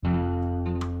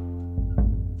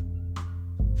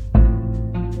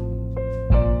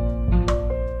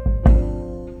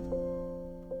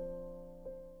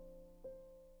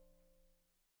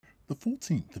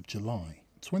14th of July,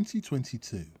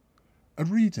 2022. A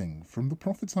reading from the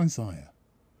prophet Isaiah.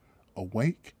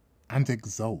 Awake and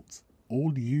exult,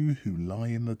 all you who lie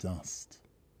in the dust.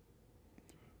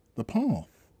 The path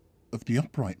of the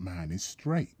upright man is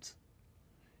straight.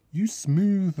 You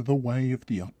smooth the way of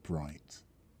the upright.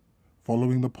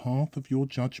 Following the path of your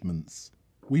judgments,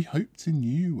 we hoped in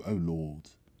you, O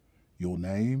Lord. Your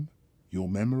name, your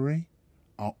memory,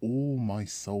 are all my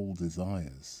soul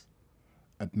desires.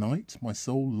 At night my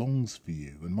soul longs for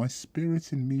you, and my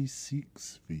spirit in me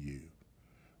seeks for you.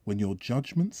 When your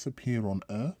judgments appear on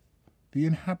earth, the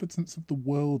inhabitants of the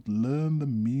world learn the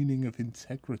meaning of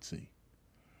integrity.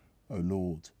 O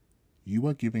Lord, you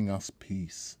are giving us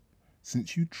peace,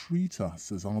 since you treat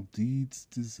us as our deeds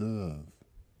deserve.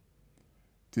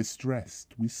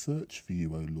 Distressed, we search for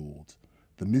you, O Lord.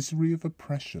 The misery of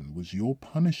oppression was your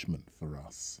punishment for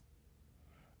us.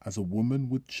 As a woman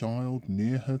with child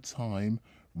near her time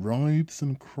writhes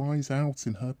and cries out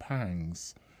in her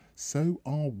pangs, so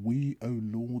are we, O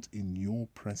Lord, in your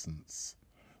presence.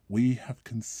 We have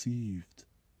conceived.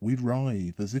 We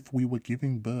writhe as if we were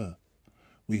giving birth.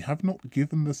 We have not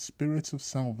given the spirit of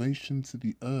salvation to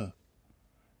the earth.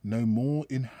 No more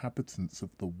inhabitants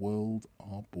of the world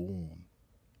are born.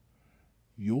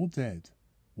 Your dead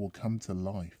will come to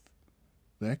life.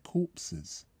 Their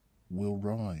corpses will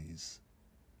rise.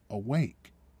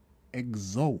 Awake,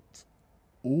 exult,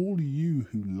 all you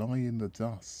who lie in the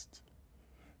dust.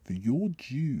 For your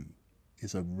dew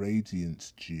is a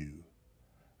radiant dew,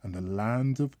 and the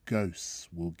land of ghosts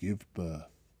will give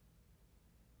birth.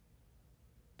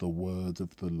 The word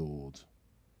of the Lord.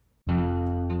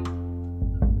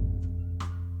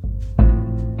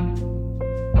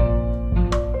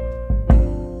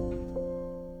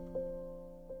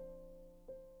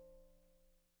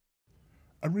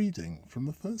 A reading from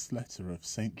the first letter of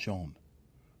St. John.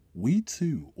 We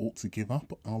too ought to give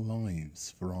up our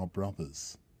lives for our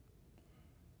brothers.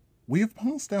 We have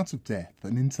passed out of death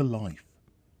and into life,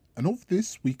 and of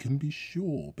this we can be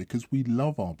sure because we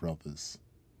love our brothers.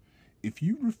 If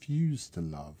you refuse to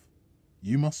love,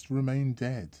 you must remain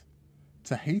dead.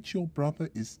 To hate your brother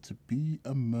is to be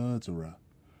a murderer,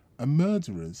 and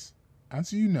murderers,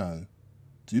 as you know,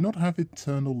 do not have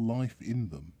eternal life in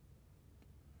them.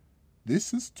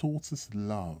 This has taught us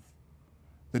love,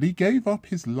 that he gave up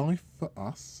his life for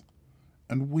us,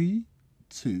 and we,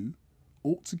 too,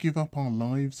 ought to give up our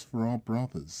lives for our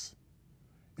brothers.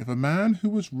 If a man who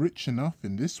was rich enough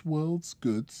in this world's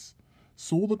goods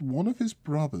saw that one of his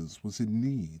brothers was in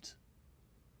need,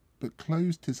 but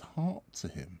closed his heart to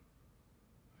him,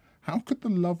 how could the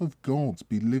love of God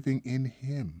be living in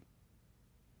him?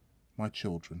 My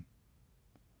children,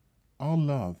 our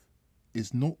love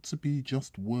is not to be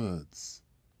just words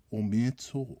or mere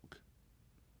talk,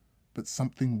 but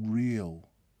something real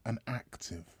and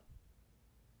active.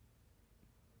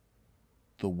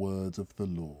 The word of the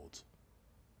Lord.